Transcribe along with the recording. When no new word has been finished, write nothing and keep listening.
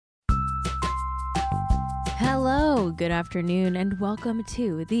Hello, good afternoon, and welcome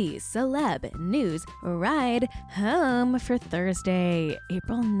to the Celeb News Ride Home for Thursday,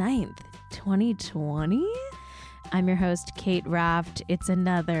 April 9th, 2020. I'm your host, Kate Raft. It's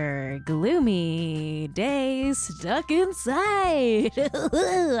another gloomy day stuck inside.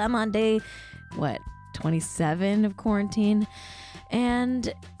 I'm on day, 27 of quarantine?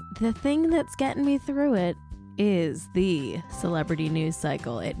 And the thing that's getting me through it is the celebrity news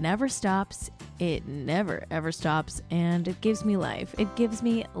cycle. It never stops. It never, ever stops. And it gives me life. It gives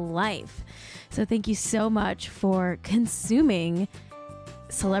me life. So thank you so much for consuming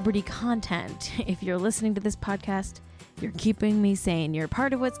celebrity content. If you're listening to this podcast, you're keeping me sane. You're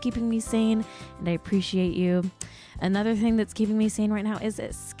part of what's keeping me sane, and I appreciate you. Another thing that's keeping me sane right now is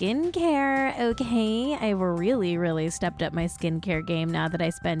skincare. Okay, I've really stepped up my skincare game now that I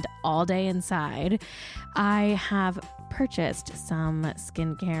spend all day inside. I have purchased some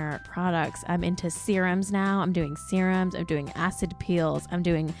skincare products. I'm into serums now. I'm doing serums. I'm doing acid peels. I'm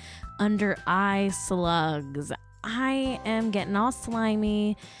doing under eye slugs. I am getting all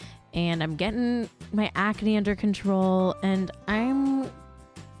slimy, and I'm getting my acne under control, and I'm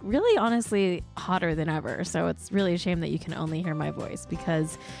really honestly hotter than ever. So it's really a shame that you can only hear my voice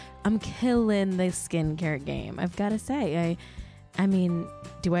because I'm killing the skincare game. I've got to say, I mean,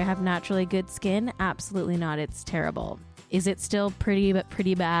 do I have naturally good skin? Absolutely not. It's terrible. Is it still pretty, but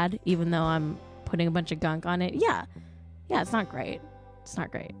pretty bad, even though I'm putting a bunch of gunk on it? Yeah, it's not great. It's not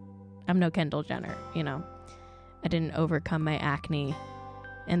great. I'm no Kendall Jenner, you know. I didn't overcome my acne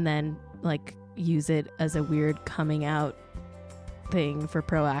and then use it as a weird coming out thing for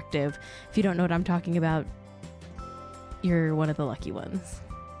Proactive. If you don't know what I'm talking about, you're one of the lucky ones.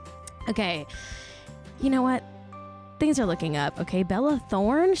 Okay, you know what? Things are looking up. Okay, Bella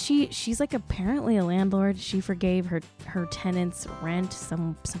Thorne, she's apparently a landlord. She forgave her tenants rent.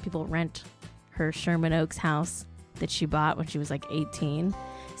 Some people rent her Sherman Oaks house that she bought when she was 18.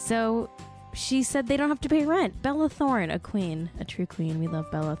 So she said they don't have to pay rent. Bella Thorne, a queen, a true queen. We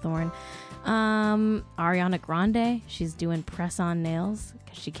love Bella Thorne. Ariana Grande, she's doing press-on nails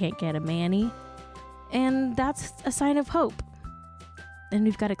because she can't get a mani. And that's a sign of hope. And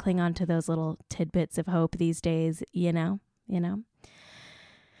we've got to cling on to those little tidbits of hope these days, you know?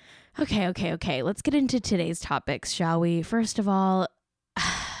 Okay. Let's get into today's topics, shall we? First of all,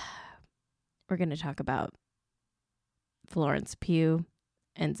 we're going to talk about Florence Pugh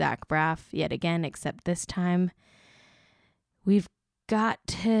and Zach Braff yet again, except this time we've got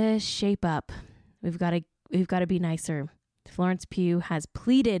to shape up. We've got to be nicer. Florence Pugh has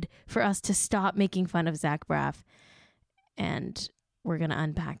pleaded for us to stop making fun of Zach Braff, and we're going to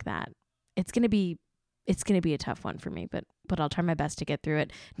unpack that. It's going to be a tough one for me, but I'll try my best to get through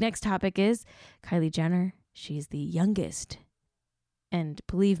it. Next topic is Kylie Jenner. She's the youngest, and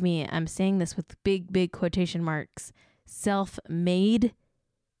believe me, I'm saying this with big quotation marks, self-made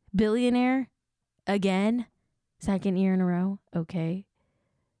billionaire again. Second year in a row. Okay.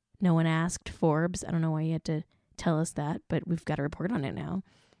 No one asked Forbes. I don't know why you had to tell us that, but we've got to report on it now.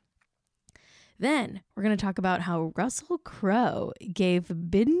 Then we're going to talk about how Russell Crowe gave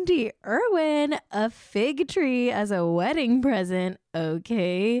Bindi Irwin a fig tree as a wedding present.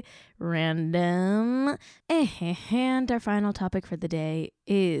 Okay. Random. And our final topic for the day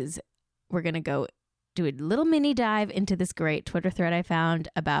is we're going to go do a little mini dive into this great Twitter thread I found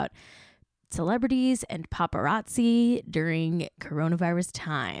about celebrities and paparazzi during coronavirus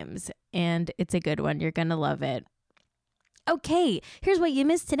times. And it's a good one. You're going to love it. Okay, here's what you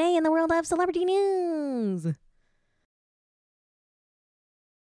missed today in the world of celebrity news.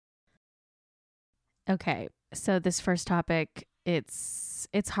 Okay, so this first topic, it's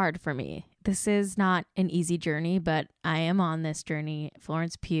hard for me. This is not an easy journey, but I am on this journey.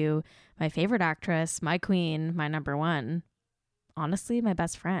 Florence Pugh, my favorite actress, my queen, my number one. Honestly, my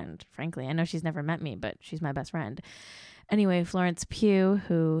best friend, frankly. I know she's never met me, but she's my best friend. Anyway, Florence Pugh,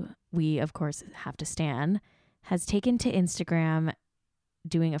 who we, of course, have to stan, has taken to Instagram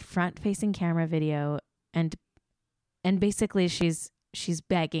doing a front-facing camera video, and basically she's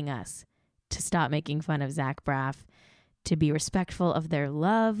begging us to stop making fun of Zach Braff, to be respectful of their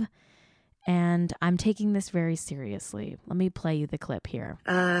love, and I'm taking this very seriously. Let me play you the clip here.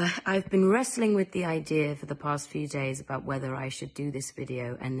 I've been wrestling with the idea for the past few days about whether I should do this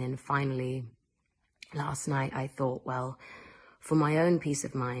video, and then finally, last night, I thought, well, for my own peace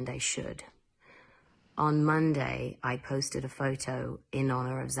of mind, I should. On Monday, I posted a photo in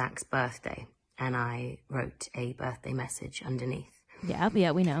honor of Zach's birthday, and I wrote a birthday message underneath. Yeah,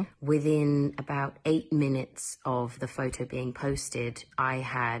 we know. Within about 8 minutes of the photo being posted, I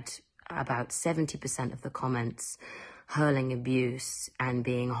had about 70% of the comments hurling abuse and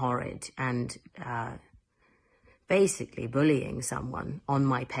being horrid and basically bullying someone on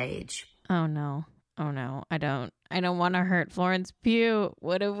my page. Oh no. Oh no. I don't want to hurt Florence Pugh.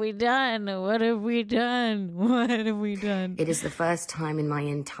 What have we done? What have we done? What have we done? It is the first time in my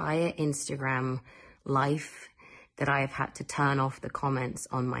entire Instagram life that I have had to turn off the comments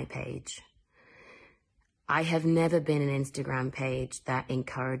on my page. I have never been an Instagram page that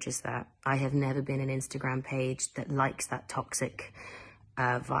encourages that. I have never been an Instagram page that likes that toxic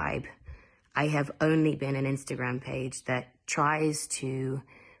vibe. I have only been an Instagram page that tries to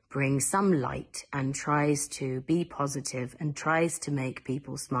bring some light and tries to be positive and tries to make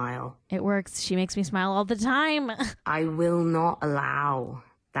people smile. It works. She makes me smile all the time. I will not allow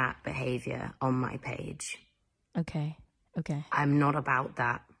that behavior on my page. Okay. I'm not about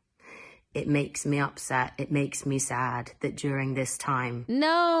that. It makes me upset. It makes me sad that during this time...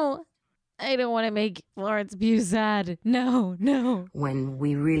 No, I don't want to make Florence Pugh sad. No. When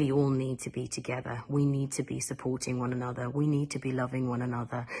we really all need to be together. We need to be supporting one another. We need to be loving one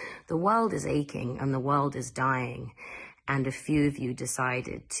another. The world is aching and the world is dying. And a few of you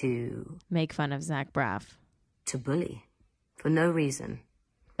decided to... make fun of Zach Braff. To bully. For no reason.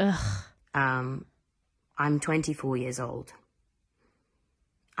 Ugh. I'm 24 years old.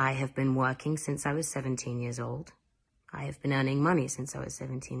 I have been working since I was 17 years old. I have been earning money since I was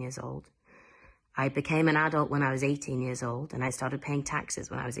 17 years old. I became an adult when I was 18 years old, and I started paying taxes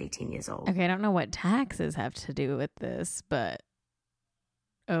when I was 18 years old. Okay, I don't know what taxes have to do with this, but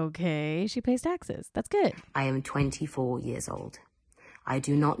okay, she pays taxes. That's good. I am 24 years old. I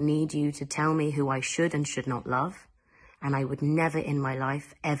do not need you to tell me who I should and should not love, and I would never in my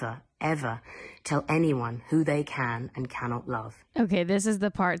life, ever tell anyone who they can and cannot love. Okay, this is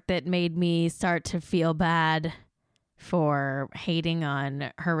the part that made me start to feel bad for hating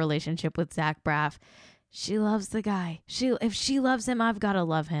on her relationship with Zach Braff. She loves the guy. If she loves him, I've got to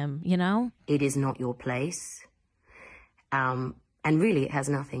love him, you know? It is not your place. And really, it has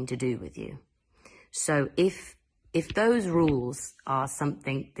nothing to do with you. So if those rules are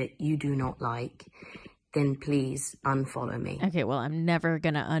something that you do not like, then please unfollow me. Okay, well, I'm never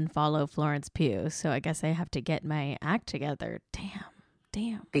going to unfollow Florence Pugh, so I guess I have to get my act together.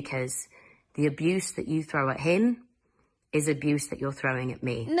 Damn. Because the abuse that you throw at him is abuse that you're throwing at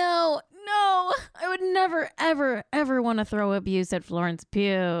me. No. I would never, ever want to throw abuse at Florence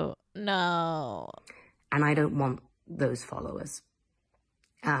Pugh. No. And I don't want those followers.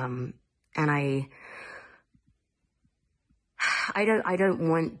 And I don't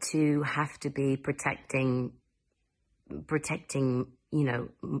want to have to be protecting, you know,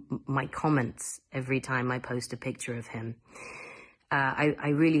 my comments every time I post a picture of him. I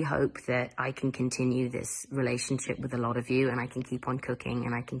really hope that I can continue this relationship with a lot of you, and I can keep on cooking,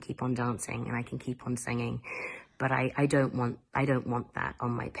 and I can keep on dancing, and I can keep on singing. But I don't want that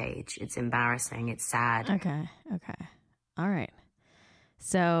on my page. It's embarrassing. It's sad. Okay. All right.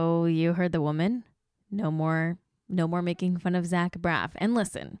 So you heard the woman. No more making fun of Zach Braff. And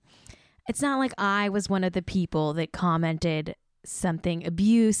listen, it's not like I was one of the people that commented something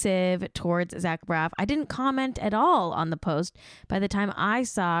abusive towards Zach Braff. I didn't comment at all on the post. By the time I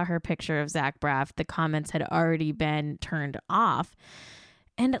saw her picture of Zach Braff, the comments had already been turned off.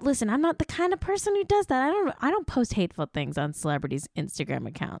 And listen, I'm not the kind of person who does that. I don't post hateful things on celebrities' Instagram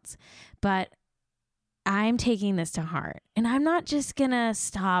accounts. But I'm taking this to heart. And I'm not just gonna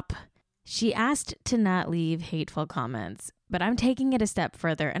stop. She asked to not leave hateful comments, but I'm taking it a step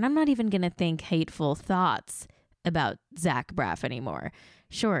further, and I'm not even going to think hateful thoughts about Zach Braff anymore.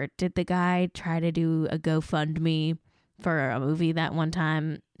 Sure, did the guy try to do a GoFundMe for a movie that one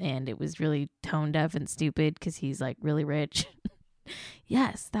time, and it was really tone deaf and stupid because he's like really rich?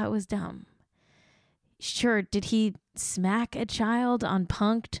 Yes, that was dumb. Sure, did he smack a child on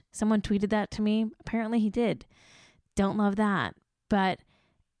Punk'd? Someone tweeted that to me. Apparently he did. Don't love that. But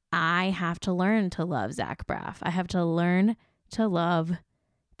I have to learn to love Zach Braff. I have to learn to love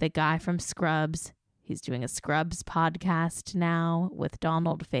the guy from Scrubs. He's doing a Scrubs podcast now with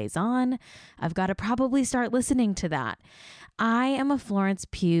Donald Faison. I've got to probably start listening to that. I am a Florence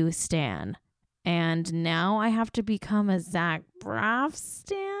Pugh stan, and now I have to become a Zach Braff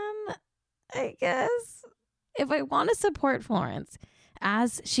stan, I guess. If I want to support Florence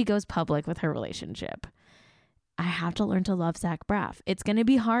as she goes public with her relationship, I have to learn to love Zach Braff. It's going to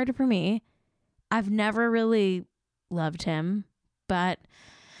be hard for me. I've never really loved him, but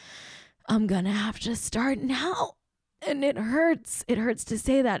I'm going to have to start now. And it hurts. It hurts to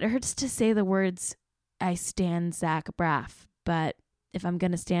say that. It hurts to say the words, I stan Zach Braff. But if I'm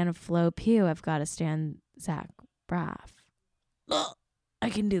going to stan Flo Pugh, I've got to stan Zach Braff. Ugh, I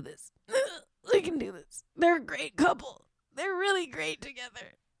can do this. I can do this. They're a great couple. They're really great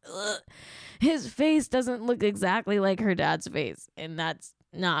together. Ugh. His face doesn't look exactly like her dad's face, and that's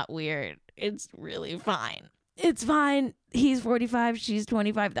not weird. It's really fine. It's fine. He's 45, she's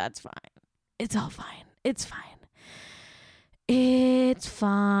 25. That's fine. It's all fine. It's fine. It's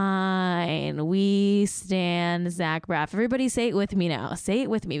fine. We stand Zach Braff. Everybody say it with me now. Say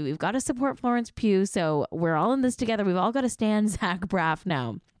it with me. We've got to support Florence Pugh, so we're all in this together. We've all got to stand Zach Braff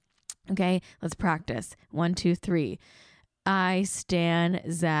now. Okay, let's practice. 1, 2, 3. I stand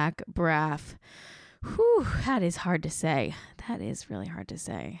Zach Braff. Whew, that is hard to say. That is really hard to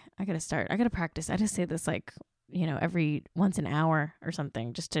say. I got to practice. I just say this every once an hour or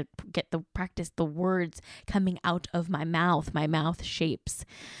something, just to practice the words coming out of my mouth shapes.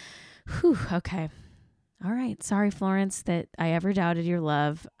 Whew, okay. All right. Sorry, Florence, that I ever doubted your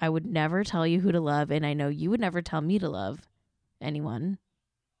love. I would never tell you who to love, and I know you would never tell me to love anyone.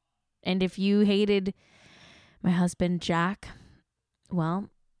 And if you hated my husband, Jack, well,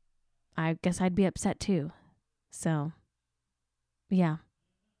 I guess I'd be upset too. So, yeah.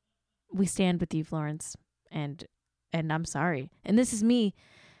 We stand with you, Florence. And I'm sorry. And this is me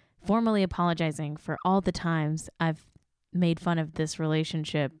formally apologizing for all the times I've made fun of this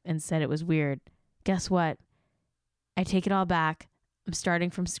relationship and said it was weird. Guess what? I take it all back. I'm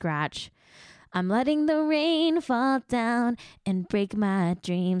starting from scratch. I'm letting the rain fall down and break my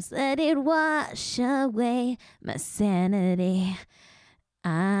dreams. Let it wash away my sanity.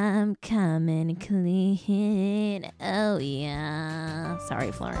 I'm coming clean. Oh, yeah.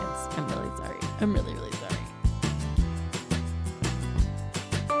 Sorry, Florence. I'm really sorry. I'm really, really sorry.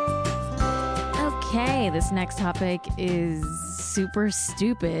 Okay, this next topic is super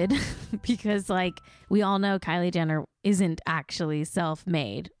stupid because, we all know Kylie Jenner isn't actually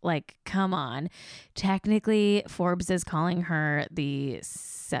self-made. Come on. Technically, Forbes is calling her the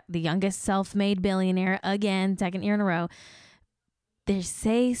youngest self-made billionaire again, second year in a row. They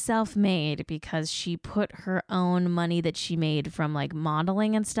say self-made because she put her own money that she made from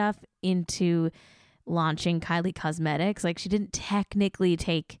modeling and stuff into launching Kylie Cosmetics. She didn't technically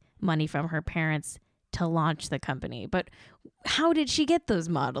take money from her parents to launch the company. But how did she get those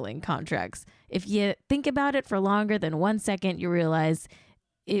modeling contracts? If you think about it for longer than 1 second, you realize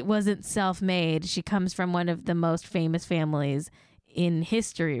it wasn't self-made. She comes from one of the most famous families in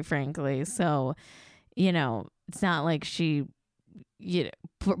history, frankly. So, it's not like she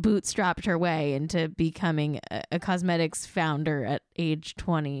bootstrapped her way into becoming a cosmetics founder at age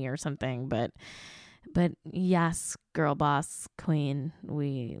 20 or something. But yes, girl boss queen,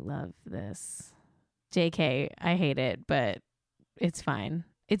 we love this. JK, I hate it, but it's fine.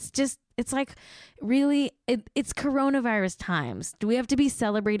 It's really, it's coronavirus times. Do we have to be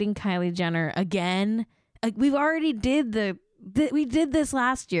celebrating Kylie Jenner again? We've already we did this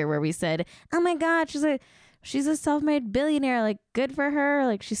last year where we said, oh my God, she's a self-made billionaire. Good for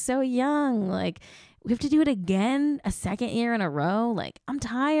her. She's so young. We have to do it again, a second year in a row. I'm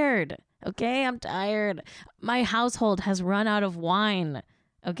tired. Okay, I'm tired. My household has run out of wine.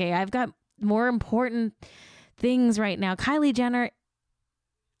 Okay, I've got more important things right now. Kylie Jenner,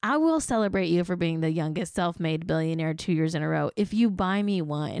 I will celebrate you for being the youngest self-made billionaire 2 years in a row if you buy me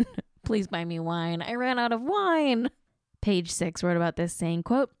wine. Please buy me wine. I ran out of wine. Page 6 wrote about this saying,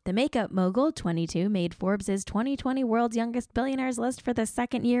 quote, the makeup mogul, 22, made Forbes' 2020 World's Youngest Billionaires list for the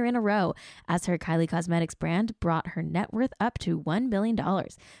second year in a row, as her Kylie Cosmetics brand brought her net worth up to $1 billion.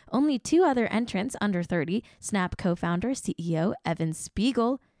 Only 2 other entrants under 30, Snap co-founder, CEO Evan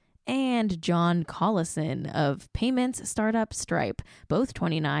Spiegel, and John Collison of payments startup Stripe. Both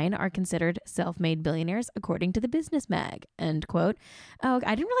 29 are considered self-made billionaires, according to the Business Mag. End quote. Oh,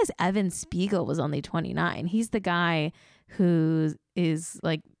 I didn't realize Evan Spiegel was only 29. He's the guy who is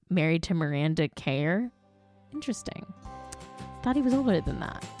married to Miranda Kerr. Interesting. Thought he was older than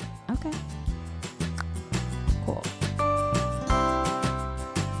that. Okay. Cool.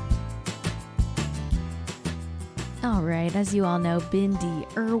 All right, as you all know, Bindi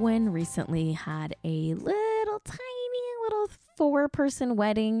Irwin recently had a tiny little 4-person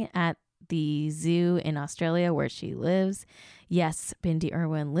wedding at the zoo in Australia where she lives. Yes, Bindi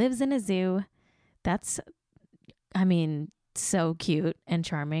Irwin lives in a zoo. That's, so cute and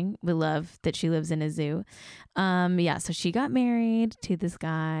charming. We love that she lives in a zoo. So she got married to this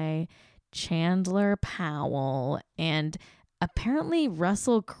guy, Chandler Powell, and apparently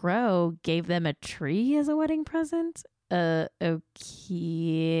Russell Crowe gave them a tree as a wedding present. Okay.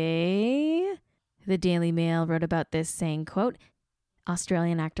 The Daily Mail wrote about this saying, quote,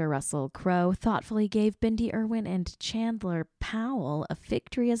 Australian actor Russell Crowe thoughtfully gave Bindi Irwin and Chandler Powell a fig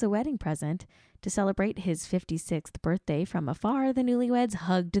tree as a wedding present. To celebrate his 56th birthday from afar, the newlyweds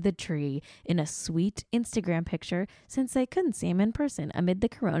hugged the tree in a sweet Instagram picture since they couldn't see him in person amid the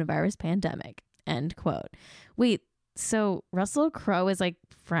coronavirus pandemic. End quote. Wait, so Russell Crowe is like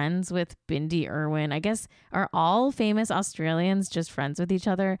friends with Bindi Irwin. I guess, are all famous Australians just friends with each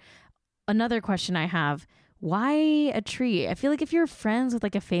other? Another question I have, why a tree? I feel like if you're friends with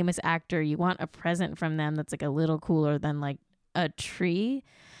like a famous actor, you want a present from them that's like a little cooler than like a tree.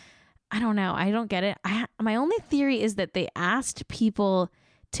 I don't know. I don't get it. My only theory is that they asked people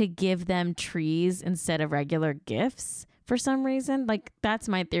to give them trees instead of regular gifts for some reason. Like, that's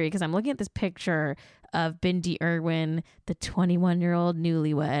my theory, because I'm looking at this picture of Bindi Irwin, the 21-year-old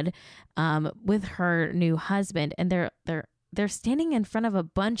newlywed, with her new husband, and they're standing in front of a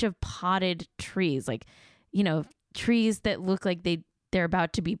bunch of potted trees, like, you know, trees that look like they're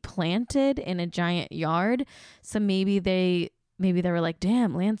about to be planted in a giant yard. So maybe they were like,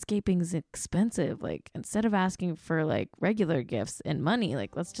 damn, landscaping's expensive. Like, instead of asking for like regular gifts and money,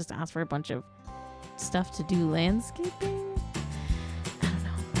 like, let's just ask for a bunch of stuff to do landscaping. I don't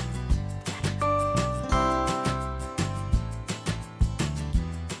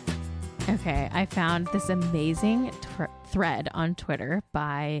know. Okay, I found this amazing thread on Twitter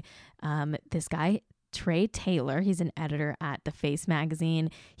by this guy, Trey Taylor. He's an editor at The Face magazine.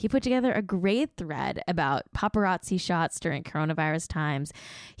 He put together a great thread about paparazzi shots during coronavirus times.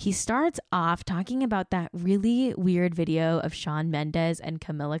 He starts off talking about that really weird video of Shawn Mendes and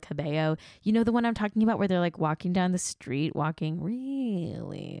Camila Cabello. You know, the one I'm talking about where they're like walking down the street, walking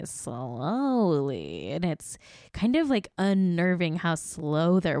really slowly. And it's kind of like unnerving how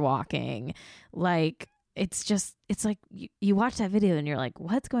slow they're walking. Like, it's like you watch that video and you're like,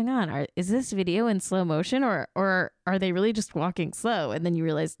 what's going on? Is this video in slow motion or are they really just walking slow? And then you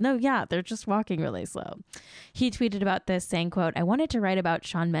realize, no, yeah, they're just walking really slow. He tweeted about this saying, quote, I wanted to write about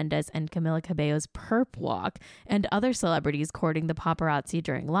Shawn Mendes and Camila Cabello's perp walk and other celebrities courting the paparazzi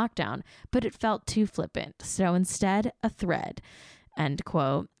during lockdown, but it felt too flippant. So instead, a thread, end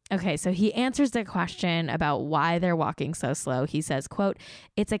quote. Okay, so he answers the question about why they're walking so slow. He says, quote,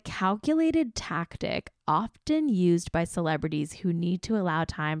 it's a calculated tactic often used by celebrities who need to allow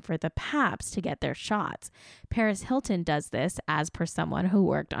time for the paps to get their shots. Paris Hilton does this, as per someone who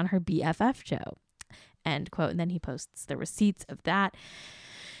worked on her BFF show, end quote. And then he posts the receipts of that.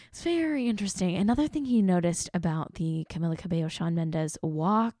 It's very interesting. Another thing he noticed about the Camila Cabello, Shawn Mendes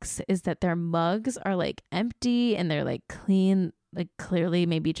walks is that their mugs are like empty and they're like clean, like clearly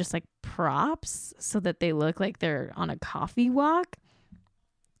maybe just like props so that they look like they're on a coffee walk,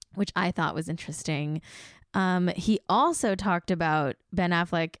 which I thought was interesting. He also talked about Ben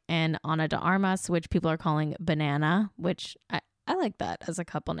Affleck and Ana de Armas, which people are calling Banana, which I like that as a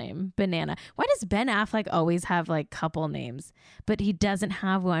couple name, Banana. Why does Ben Affleck always have like couple names, but he doesn't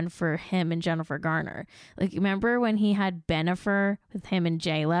have one for him and Jennifer Garner? Like, remember when he had Benifer with him and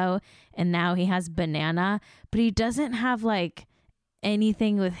J-Lo, and now he has Banana, but he doesn't have like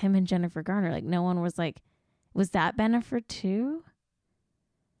anything with him and Jennifer Garner. Like, no one was like, was that Benifer too?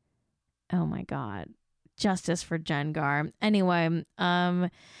 Oh my God. Justice for Jen Gar. Anyway,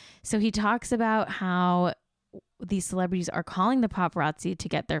 so he talks about how these celebrities are calling the paparazzi to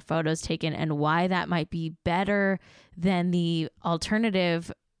get their photos taken and why that might be better than the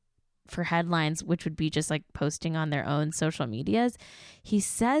alternative for headlines, which would be just like posting on their own social medias. He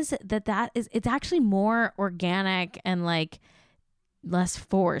says that it's actually more organic and like less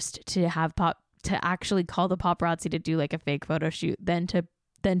forced to have to actually call the paparazzi to do like a fake photo shoot than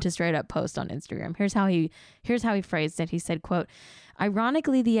to straight up post on Instagram. Here's how he phrased it. He said, quote,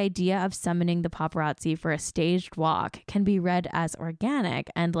 ironically, the idea of summoning the paparazzi for a staged walk can be read as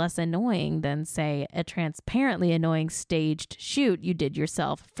organic and less annoying than, say, a transparently annoying staged shoot you did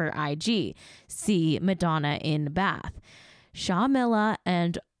yourself for IG. See Madonna in Bath. Shamila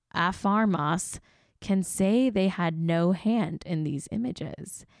and Afarmas can say they had no hand in these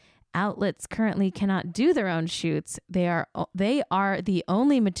images. Outlets currently cannot do their own shoots. They are the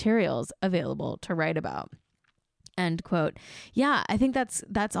only materials available to write about. End quote. Yeah, I think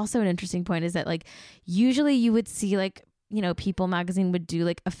that's also an interesting point, is that like usually you would see like, you know, People magazine would do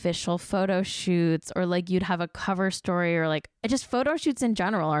like official photo shoots, or like you'd have a cover story, or like just photo shoots in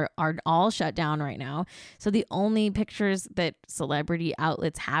general are all shut down right now. So the only pictures that celebrity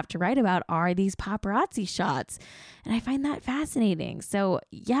outlets have to write about are these paparazzi shots. And I find that fascinating. So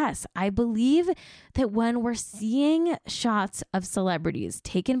yes, I believe that when we're seeing shots of celebrities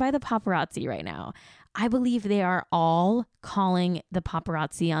taken by the paparazzi right now, I believe they are all calling the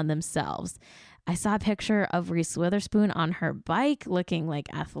paparazzi on themselves. I saw a picture of Reese Witherspoon on her bike looking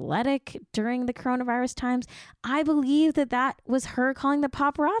like athletic during the coronavirus times. I believe that was her calling the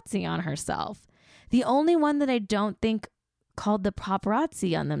paparazzi on herself. The only one that I don't think called the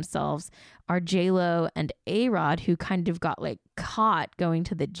paparazzi on themselves are J-Lo and A-Rod, who kind of got like caught going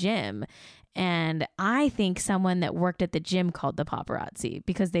to the gym. And I think someone that worked at the gym called the paparazzi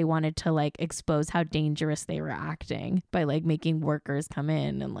because they wanted to like expose how dangerous they were acting by like making workers come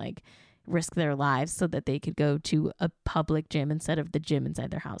in and like risk their lives so that they could go to a public gym instead of the gym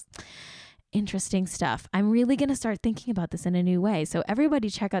inside their house. Interesting stuff. I'm really going to start thinking about this in a new way. So everybody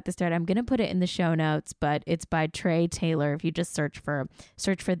check out this thread. I'm going to put it in the show notes, but it's by Trey Taylor. If you just search for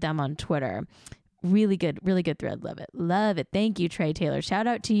them on Twitter. Really good thread. Love it. Thank you, Trey Taylor. Shout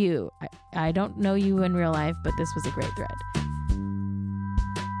out to you. I don't know you in real life, but this was a great thread.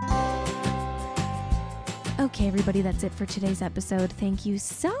 Okay, everybody, that's it for today's episode. Thank you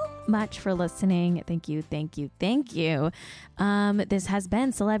so much for listening. Thank you. This has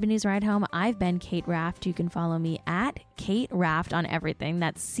been Celeb News Ride Home. I've been Kate Raft. You can follow me at Kate Raft on everything.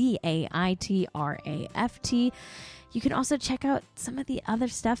 That's CAITRAFT. You can also check out some of the other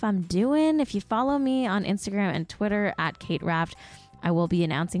stuff I'm doing. If you follow me on Instagram and Twitter at Kate Raft, I will be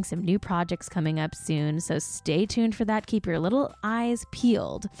announcing some new projects coming up soon. So stay tuned for that. Keep your little eyes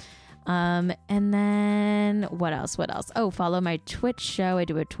peeled. And then what else? Oh, follow my Twitch show. I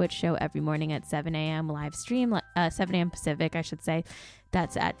do a Twitch show every morning at 7 a.m. live stream, 7 a.m. Pacific, I should say.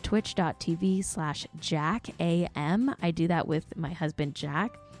 That's at twitch.tv/JackAM. I do that with my husband,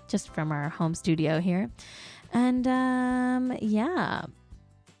 Jack, just from our home studio here. And yeah,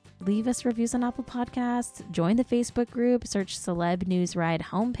 leave us reviews on Apple Podcasts, join the Facebook group, search Celeb News Ride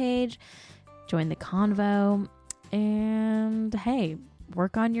homepage, join the convo, and hey,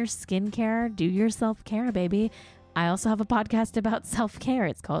 work on your skincare, do your self-care, baby. I also have a podcast about self-care.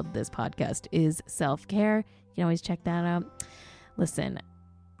 It's called This Podcast is Self-Care. You can always check that out. Listen,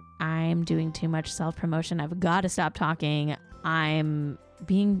 I'm doing too much self-promotion. I've got to stop talking. I'm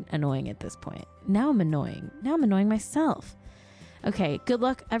being annoying at this point. Now I'm annoying myself. Okay, good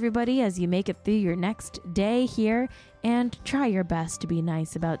luck, everybody, as you make it through your next day here, and try your best to be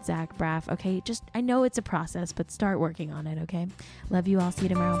nice about Zach Braff, okay? I know it's a process, but start working on it, okay? Love you all. See you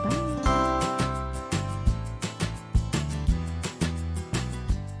tomorrow. Bye.